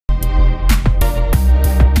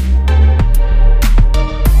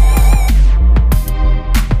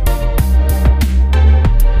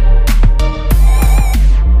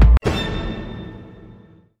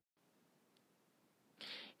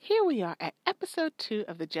are at episode 2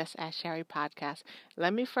 of the Just Ask Sherry podcast.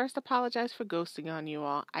 Let me first apologize for ghosting on you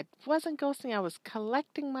all. I wasn't ghosting, I was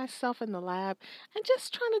collecting myself in the lab and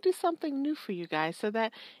just trying to do something new for you guys so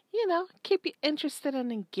that, keep you interested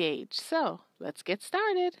and engaged. So, let's get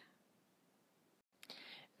started.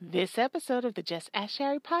 This episode of the Just Ask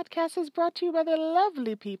Sherry podcast is brought to you by the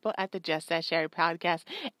lovely people at the Just Ask Sherry podcast,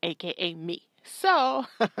 aka me. So,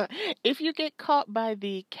 if you get caught by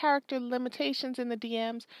the character limitations in the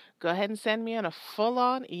DMs, go ahead and send me on a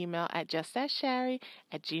full-on email at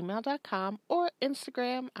justaskSherry@gmail.com or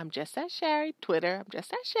Instagram, I'm Just Ask Sherry, Twitter, I'm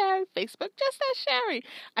Just Ask Sherry, Facebook, Just Ask Sherry.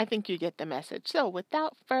 I think you get the message. So,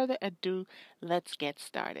 without further ado, let's get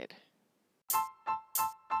started.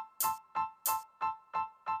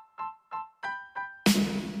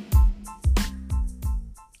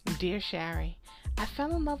 Dear Sherry, I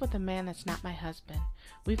fell in love with a man that's not my husband.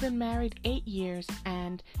 We've been married 8 years,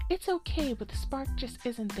 and it's okay, but the spark just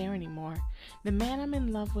isn't there anymore. The man I'm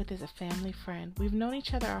in love with is a family friend. We've known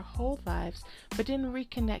each other our whole lives, but didn't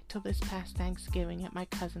reconnect till this past Thanksgiving at my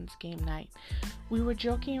cousin's game night. We were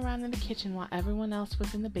joking around in the kitchen while everyone else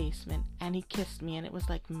was in the basement, and he kissed me, and it was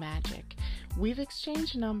like magic. We've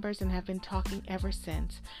exchanged numbers and have been talking ever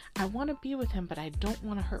since. I want to be with him, but I don't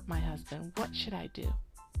want to hurt my husband. What should I do?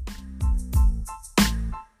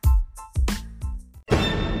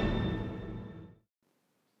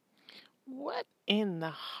 What in the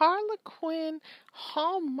Harlequin,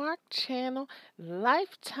 Hallmark Channel,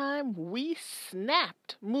 Lifetime, We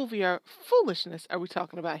Snapped movie or foolishness are we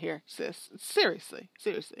talking about here, sis? Seriously.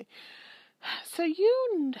 So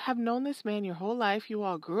you have known this man your whole life. You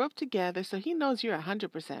all grew up together, so he knows you're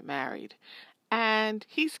 100% married. And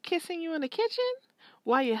he's kissing you in the kitchen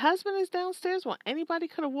while your husband is downstairs while anybody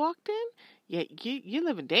could have walked in? Yeah, you're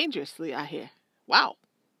living dangerously out here. Wow.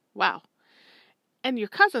 And your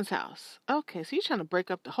cousin's house. Okay, so you're trying to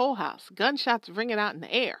break up the whole house. Gunshots ringing out in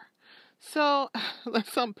the air. So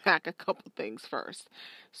let's unpack a couple things first.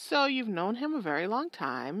 So you've known him a very long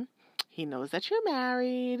time. He knows that you're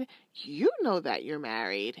married. You know that you're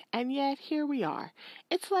married. And yet here we are.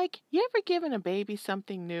 It's like, you ever given a baby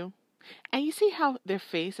something new? And you see how their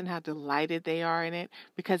face and how delighted they are in it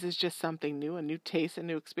because it's just something new, a new taste, a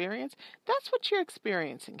new experience? That's what you're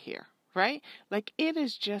experiencing here. Right? Like, it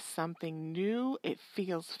is just something new. It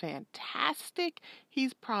feels fantastic.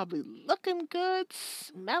 He's probably looking good,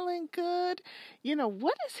 smelling good.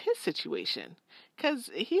 What is his situation? Because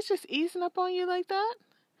he's just easing up on you like that?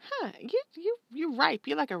 You're ripe.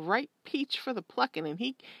 You're like a ripe peach for the plucking, and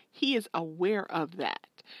he is aware of that.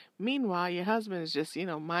 Meanwhile, your husband is just,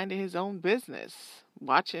 minding his own business,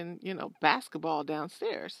 watching, basketball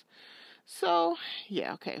downstairs. So,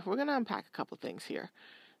 yeah, okay, we're going to unpack a couple things here.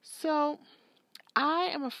 So, I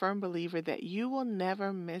am a firm believer that you will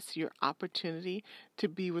never miss your opportunity to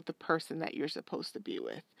be with the person that you're supposed to be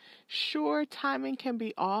with. Sure, timing can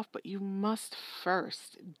be off, but you must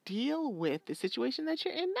first deal with the situation that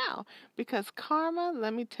you're in now. Because karma,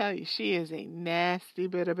 let me tell you, she is a nasty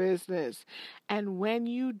bit of business. And when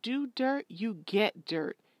you do dirt, you get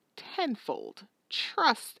dirt tenfold.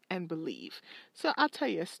 Trust and believe. So I'll tell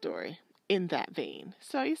you a story in that vein.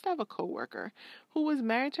 So I used to have a coworker who was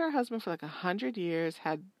married to her husband for like 100 years,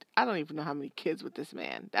 had, I don't even know how many kids with this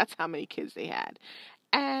man. That's how many kids they had.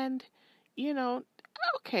 And,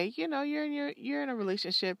 okay, you're in a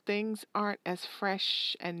relationship. Things aren't as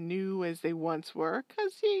fresh and new as they once were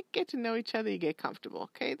because you get to know each other, you get comfortable.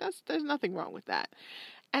 Okay, there's nothing wrong with that.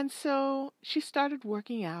 And so she started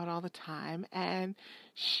working out all the time, and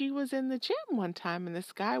she was in the gym one time, and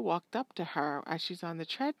this guy walked up to her as she's on the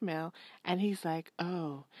treadmill, and he's like,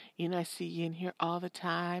 oh, I see you in here all the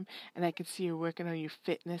time, and I can see you're working on your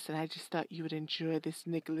fitness, and I just thought you would enjoy this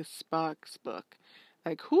Nicholas Sparks book.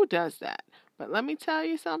 Like, who does that? But let me tell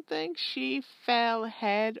you something. She fell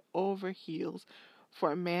head over heels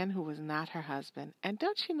for a man who was not her husband. And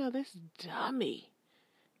don't you know this dummy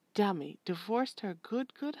divorced her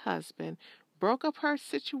good husband, broke up her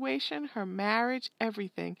situation, her marriage,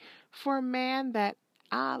 everything, for a man that,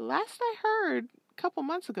 last I heard a couple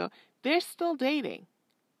months ago, they're still dating.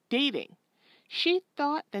 She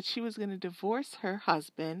thought that she was going to divorce her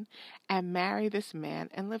husband and marry this man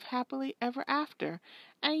and live happily ever after.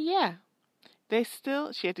 And yeah,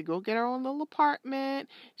 she had to go get her own little apartment.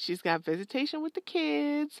 She's got visitation with the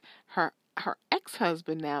kids. Her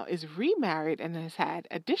ex-husband now is remarried and has had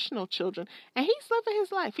additional children, and he's living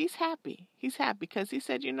his life. He's happy because he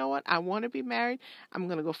said, you know what, I want to be married. I'm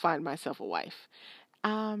going to go find myself a wife.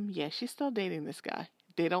 Yeah, she's still dating this guy.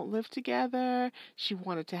 They don't live together. She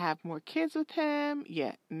wanted to have more kids with him.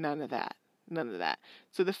 Yeah, none of that.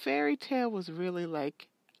 So the fairy tale was really like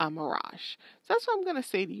a mirage. So that's what I'm going to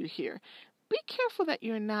say to you here. Be careful that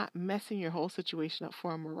you're not messing your whole situation up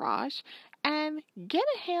for a mirage, and get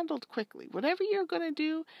it handled quickly. Whatever you're going to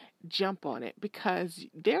do, jump on it, because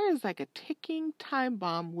there is like a ticking time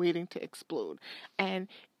bomb waiting to explode. And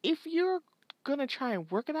if you're going to try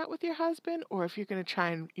and work it out with your husband, or if you're going to try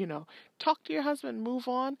and, talk to your husband, move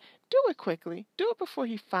on, do it quickly. Do it before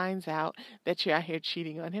he finds out that you're out here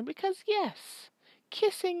cheating on him, because yes,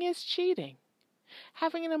 kissing is cheating.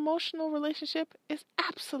 Having an emotional relationship is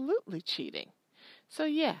absolutely cheating. So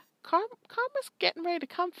yeah, karma's getting ready to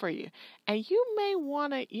come for you. And you may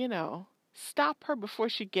want to, stop her before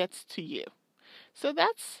she gets to you. So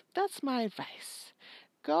that's my advice.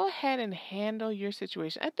 Go ahead and handle your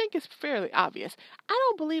situation. I think it's fairly obvious. I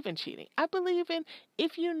don't believe in cheating. I believe in,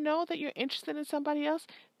 if you know that you're interested in somebody else,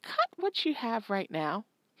 cut what you have right now.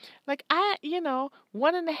 Like,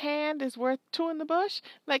 one in the hand is worth two in the bush.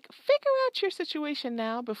 Like, figure out your situation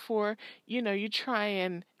now before, you try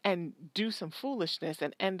and do some foolishness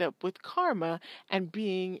and end up with karma and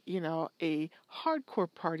being, a hardcore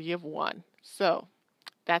party of one. So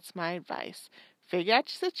that's my advice. Figure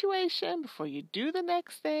out your situation before you do the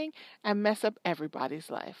next thing and mess up everybody's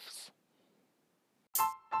lives.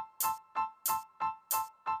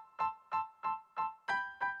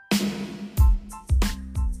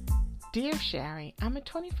 Dear Sherry, I'm a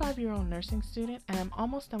 25-year-old nursing student and I'm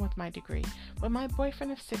almost done with my degree, but my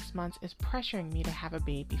boyfriend of 6 months is pressuring me to have a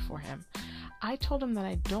baby for him. I told him that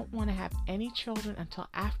I don't want to have any children until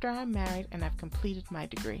after I'm married and I've completed my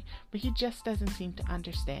degree, but he just doesn't seem to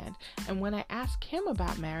understand. And when I ask him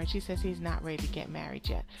about marriage, he says he's not ready to get married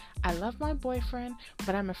yet. I love my boyfriend,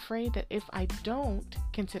 but I'm afraid that if I don't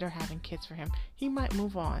consider having kids for him, he might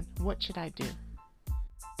move on. What should I do?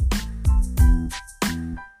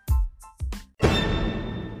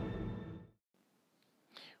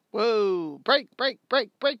 Whoa, break.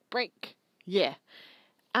 Yeah.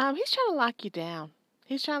 He's trying to lock you down.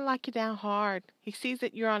 He's trying to lock you down hard. He sees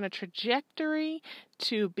that you're on a trajectory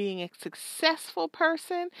to being a successful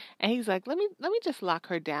person, and he's like, let me just lock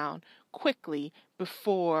her down quickly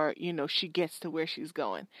before, she gets to where she's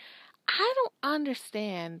going. I don't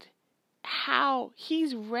understand how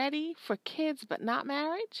he's ready for kids but not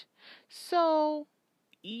marriage. So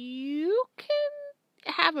you can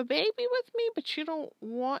have a baby with me, but you don't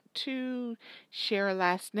want to share a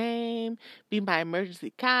last name, be my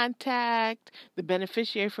emergency contact, the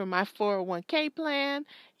beneficiary for my 401k plan.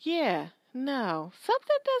 Yeah, no,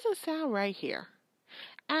 something doesn't sound right here.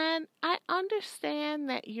 And I understand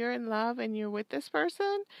that you're in love and you're with this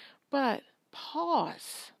person, but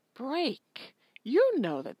pause, break. You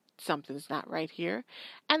know that something's not right here.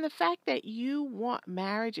 And the fact that you want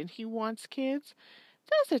marriage and he wants kids,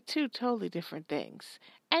 those are two totally different things.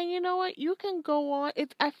 And you know what? You can go on.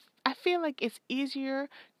 I feel like it's easier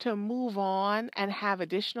to move on and have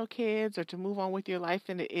additional kids or to move on with your life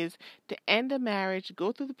than it is to end a marriage,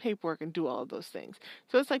 go through the paperwork, and do all of those things.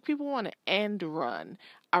 So it's like people want to end run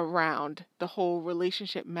around the whole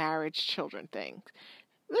relationship, marriage, children thing.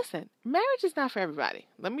 Listen, marriage is not for everybody.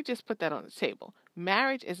 Let me just put that on the table.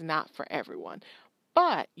 Marriage is not for everyone.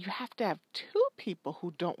 But you have to have two people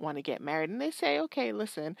who don't want to get married. And they say, okay,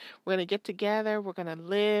 listen, we're going to get together. We're going to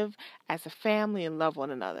live as a family and love one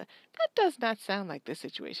another. That does not sound like this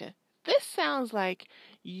situation. This sounds like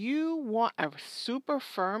you want a super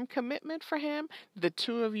firm commitment for him. The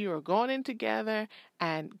two of you are going in together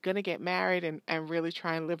and going to get married and really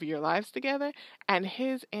try and live your lives together. And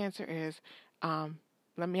his answer is,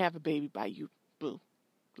 let me have a baby by you, boo.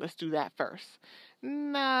 Let's do that first.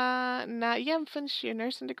 Nah, you haven't finished your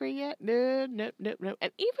nursing degree yet? No.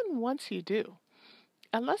 And even once you do,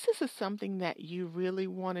 unless this is something that you really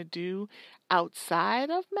want to do outside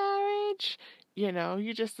of marriage,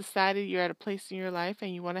 you just decided you're at a place in your life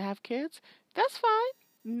and you want to have kids, that's fine.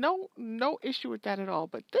 No issue with that at all.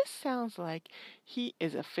 But this sounds like he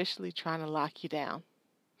is officially trying to lock you down.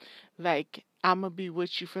 Like, I'm going to be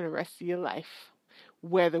with you for the rest of your life,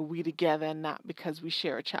 whether we together or not, because we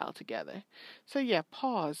share a child together. So yeah,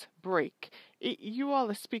 pause, break. You all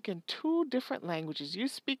are speaking two different languages. You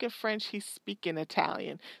speak in French, he's speaking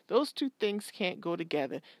Italian. Those two things can't go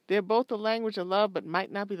together. They're both the language of love, but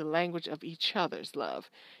might not be the language of each other's love.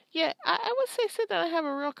 Yeah, I would say sit down and have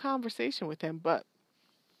a real conversation with him, but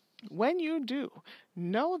when you do,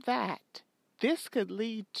 know that this could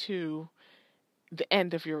lead to the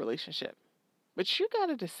end of your relationship. But you got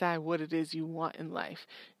to decide what it is you want in life.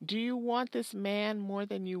 Do you want this man more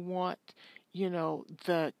than you want,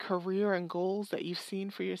 the career and goals that you've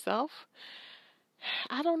seen for yourself?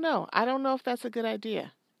 I don't know. I don't know if that's a good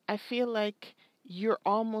idea. I feel like you're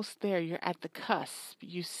almost there. You're at the cusp.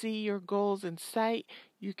 You see your goals in sight.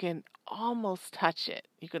 You can almost touch it.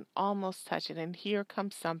 You can almost touch it. And here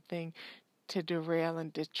comes something to derail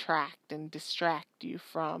and detract and distract you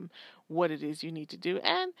from what it is you need to do.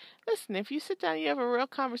 And listen, if you sit down, you have a real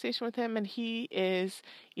conversation with him and he is,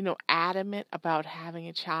 adamant about having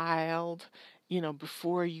a child,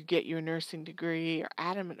 before you get your nursing degree, or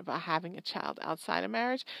adamant about having a child outside of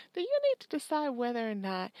marriage, then you need to decide whether or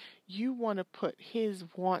not you want to put his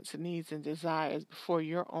wants, needs, and desires before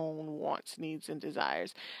your own wants, needs, and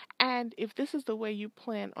desires. And if this is the way you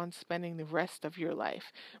plan on spending the rest of your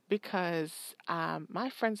life, because my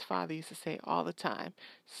friend's father used to say all the time,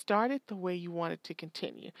 start it the way you want it to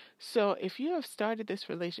continue. So if you have started this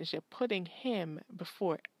relationship putting him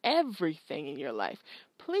before everything in your life,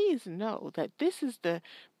 please know that this is the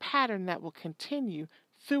pattern that will continue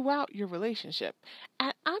throughout your relationship.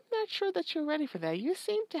 And I'm not sure that you're ready for that. You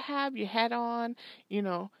seem to have your head on,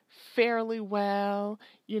 fairly well.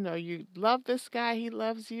 You love this guy, he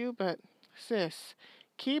loves you, but sis,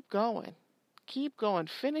 keep going. Keep going.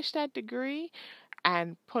 Finish that degree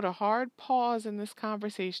and put a hard pause in this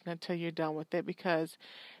conversation until you're done with it, because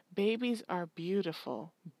babies are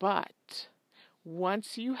beautiful, but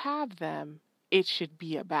once you have them, it should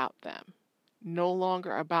be about them. No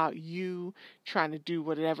longer about you trying to do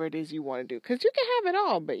whatever it is you want to do. Because you can have it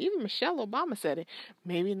all, but even Michelle Obama said it,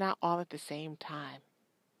 maybe not all at the same time.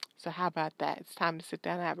 So how about that? It's time to sit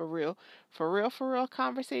down and have a for real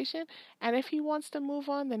conversation. And if he wants to move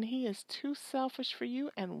on, then he is too selfish for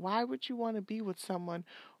you. And why would you want to be with someone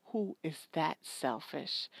who is that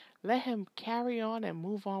selfish? Let him carry on and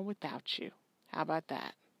move on without you. How about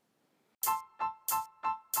that?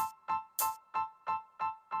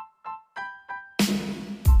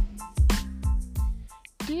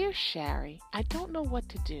 Dear Shari, I don't know what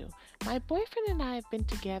to do. My boyfriend and I have been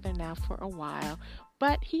together now for a while,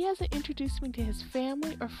 but he hasn't introduced me to his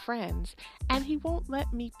family or friends, and he won't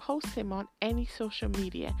let me post him on any social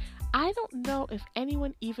media. I don't know if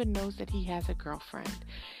anyone even knows that he has a girlfriend.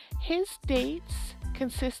 His dates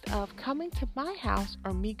consist of coming to my house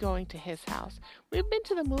or me going to his house. We've been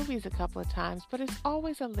to the movies a couple of times, but it's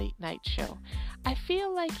always a late night show. I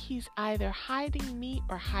feel like he's either hiding me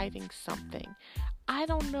or hiding something. I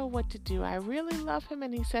don't know what to do. I really love him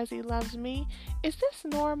and he says he loves me. Is this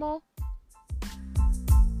normal?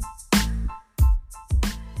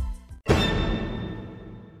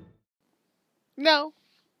 No,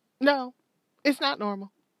 no, it's not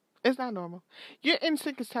normal. It's not normal. Your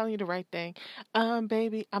instinct is telling you the right thing.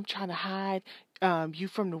 Baby, I'm trying to hide you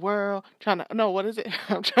from the world. No, what is it?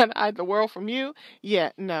 I'm trying to hide the world from you.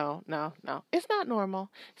 Yeah, no, no, no. It's not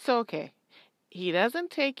normal. So, okay. He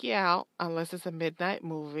doesn't take you out unless it's a midnight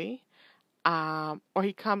movie. Or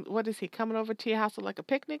what is he coming over to your house with like a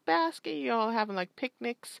picnic basket? You all having like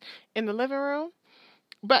picnics in the living room?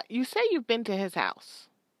 But you say you've been to his house.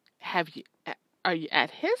 Have you? Are you at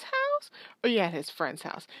his house or are you at his friend's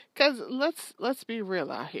house? Because let's be real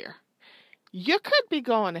out here. You could be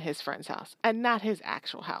going to his friend's house and not his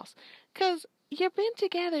actual house. Because you've been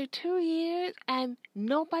together 2 years and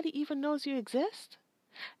nobody even knows you exist.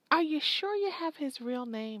 Are you sure you have his real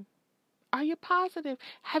name? Are you positive?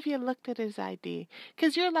 Have you looked at his ID?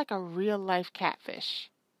 Because you're like a real life catfish.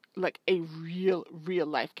 Like a real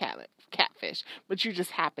life catfish. But you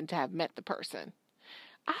just happen to have met the person.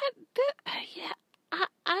 Yeah, I'm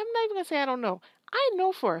not even going to say I don't know. I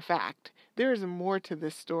know for a fact there is more to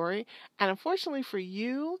this story. And unfortunately for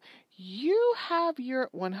you, you have your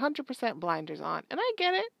 100% blinders on. And I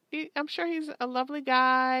get it. I'm sure he's a lovely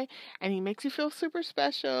guy and he makes you feel super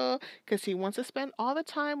special because he wants to spend all the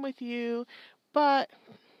time with you. But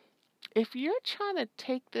if you're trying to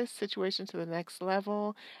take this situation to the next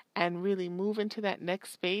level and really move into that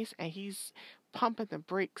next space and he's pumping the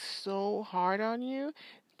brakes so hard on you,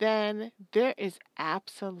 then there is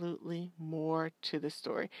absolutely more to the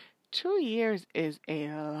story. 2 years is a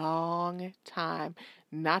long time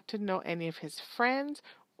not to know any of his friends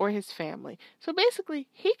or his family. So basically,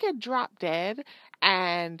 he could drop dead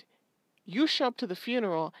and you show up to the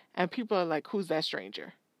funeral and people are like, who's that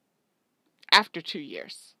stranger? After 2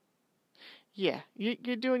 years. Yeah,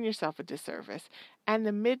 you're doing yourself a disservice. And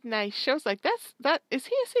the midnight shows like that is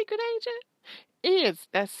he a secret agent?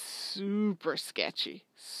 That's super sketchy.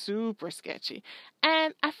 Super sketchy.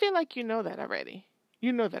 And I feel like you know that already.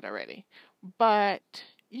 You know that already. But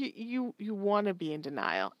you want to be in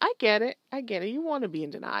denial. I get it. I get it. You want to be in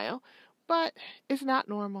denial. But it's not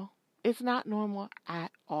normal. It's not normal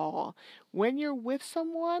at all. When you're with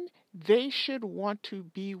someone, they should want to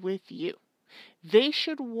be with you. They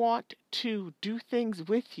should want to do things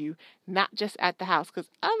with you, not just at the house, because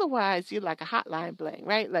otherwise you're like a hotline bling,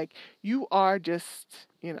 right? Like you are just,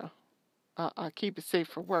 keep it safe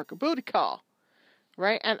for work, a booty call,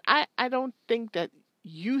 right? And I don't think that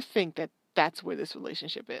you think that that's where this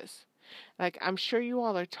relationship is. Like, I'm sure you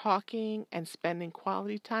all are talking and spending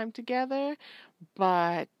quality time together,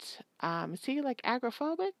 but is he like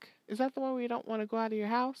agoraphobic? Is that the one where you don't want to go out of your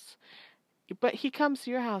house? But he comes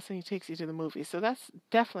to your house and he takes you to the movies, so that's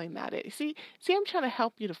definitely not it. See, I'm trying to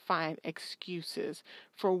help you to find excuses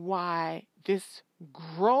for why this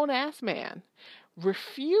grown ass man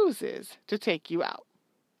refuses to take you out,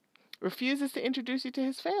 refuses to introduce you to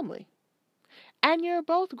his family, and you're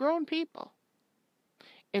both grown people.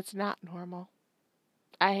 It's not normal.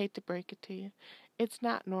 I hate to break it to you. It's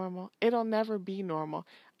not normal. It'll never be normal.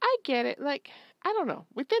 I get it. Like, I don't know.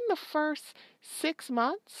 Within the first 6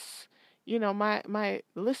 months, my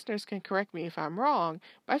listeners can correct me if I'm wrong,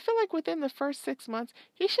 but I feel like within the first 6 months,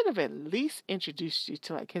 he should have at least introduced you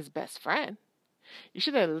to like his best friend. You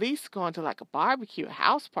should have at least gone to like a barbecue, a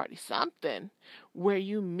house party, something where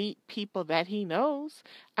you meet people that he knows.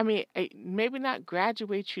 I mean, maybe not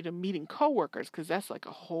graduate you to meeting coworkers because that's like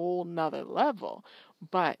a whole nother level.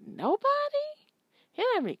 But nobody? He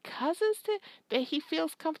don't have any cousins that he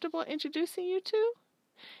feels comfortable introducing you to?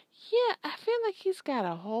 Yeah, I feel like he's got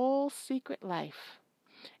a whole secret life.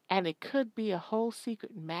 And it could be a whole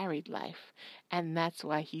secret married life. And that's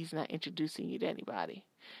why he's not introducing you to anybody.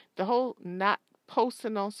 The whole not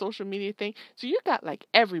posting on social media thing. So you got like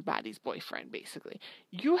everybody's boyfriend, basically.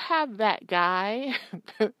 You have that guy,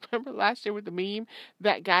 remember last year with the meme?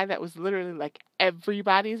 That guy that was literally like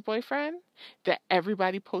everybody's boyfriend, that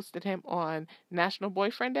everybody posted him on National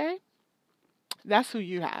Boyfriend Day. That's who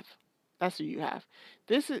you have. That's who you have.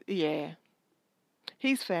 This is, yeah,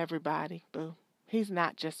 he's for everybody, boo. He's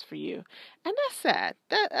not just for you. And that's sad.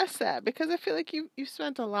 That's sad because I feel like you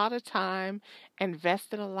spent a lot of time,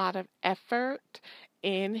 invested a lot of effort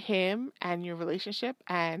in him and your relationship,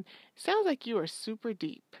 and it sounds like you are super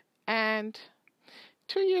deep. And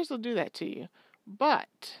 2 years will do that to you.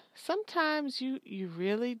 But sometimes you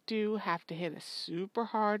really do have to hit a super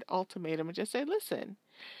hard ultimatum and just say, listen,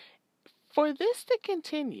 for this to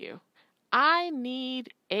continue, I need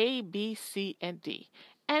A, B, C, and D.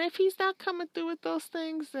 And if he's not coming through with those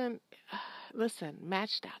things, then listen,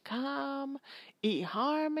 Match.com,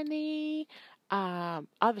 eHarmony,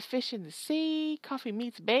 Other Fish in the Sea, Coffee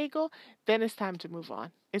Meets Bagel, then it's time to move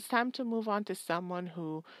on. It's time to move on to someone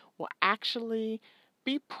who will actually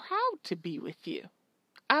be proud to be with you.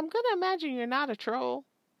 I'm going to imagine you're not a troll.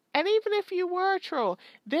 And even if you were a troll,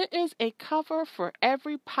 there is a cover for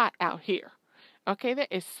every pot out here. Okay, there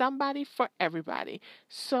is somebody for everybody.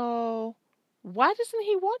 So why doesn't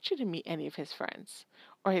he want you to meet any of his friends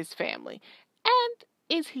or his family? And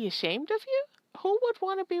is he ashamed of you? Who would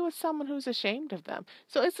want to be with someone who's ashamed of them?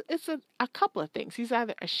 So it's a couple of things. He's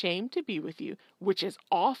either ashamed to be with you, which is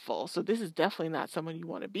awful. So this is definitely not someone you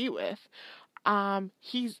want to be with.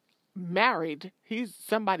 He's married. He's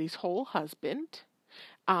somebody's whole husband,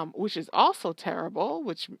 which is also terrible,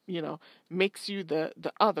 which, makes you the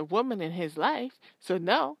other woman in his life. So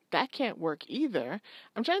no, that can't work either.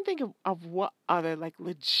 I'm trying to think of what other like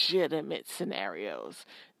legitimate scenarios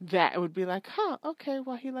that would be like, okay,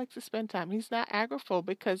 well, he likes to spend time. He's not agoraphobic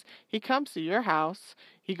because he comes to your house,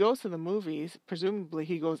 he goes to the movies, presumably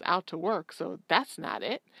he goes out to work, so that's not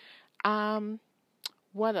it. Um,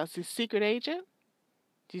 what else? He's secret agent.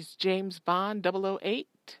 He's James Bond 008.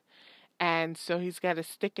 And so he's got to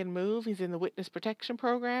stick and move. He's in the witness protection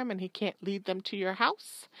program and he can't lead them to your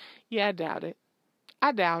house. Yeah, I doubt it.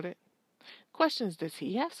 I doubt it. Question is, does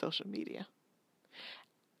he have social media?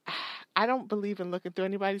 I don't believe in looking through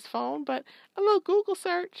anybody's phone, but a little Google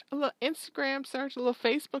search, a little Instagram search, a little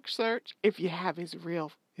Facebook search, if you have his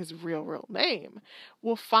real name,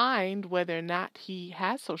 will find whether or not he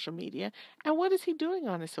has social media and what is he doing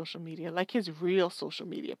on his social media, like his real social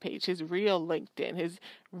media page, his real LinkedIn, his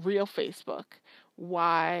real Facebook.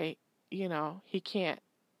 Why, he can't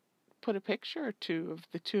put a picture or two of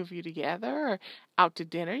the two of you together or out to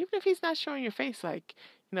dinner, even if he's not showing your face, like,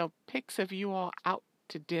 pics of you all out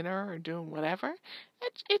to dinner or doing whatever.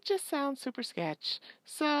 It just sounds super sketch.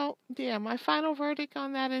 So, yeah, my final verdict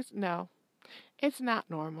on that is no. It's not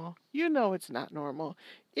normal. You know it's not normal.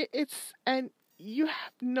 And you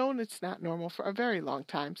have known it's not normal for a very long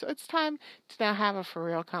time. So it's time to now have a for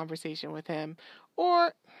real conversation with him.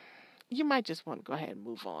 Or you might just want to go ahead and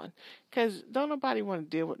move on. Because don't nobody want to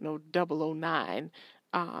deal with no 009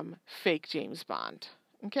 fake James Bond.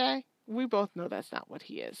 Okay? We both know that's not what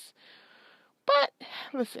he is. But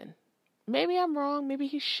listen, maybe I'm wrong. Maybe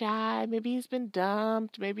he's shy. Maybe he's been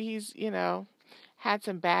dumped. Maybe he's, had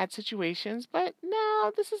some bad situations. But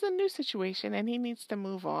no, this is a new situation and he needs to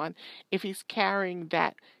move on if he's carrying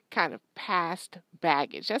that kind of past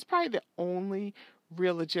baggage. That's probably the only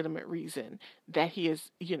real legitimate reason that he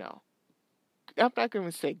is, I'm not going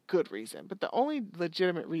to say good reason, but the only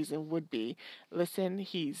legitimate reason would be, listen,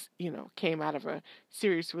 he's, came out of a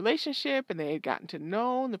serious relationship and they had gotten to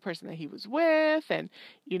know the person that he was with. And,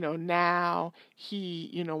 now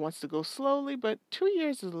he, wants to go slowly, but 2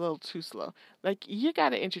 years is a little too slow. Like, you got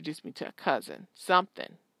to introduce me to a cousin,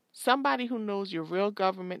 somebody who knows your real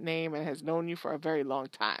government name and has known you for a very long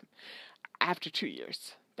time after 2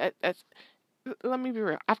 years. Let me be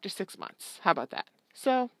real, after 6 months. How about that?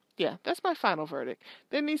 So, yeah, that's my final verdict.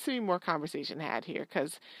 There needs to be more conversation had here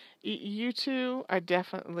because you two are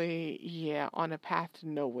definitely, on a path to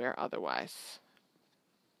nowhere otherwise.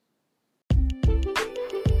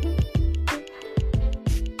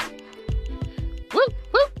 Whoop,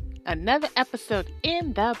 whoop! Another episode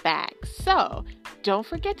in the bag. So, don't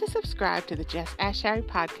forget to subscribe to the Just Ask Shari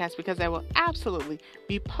podcast because I will absolutely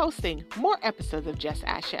be posting more episodes of Just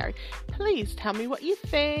Ask Shari. Please tell me what you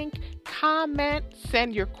think. Comment,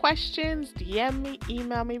 send your questions, DM me,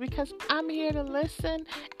 email me because I'm here to listen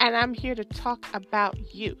and I'm here to talk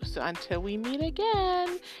about you. So until we meet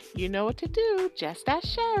again, you know what to do. Just Ask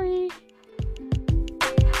Shari.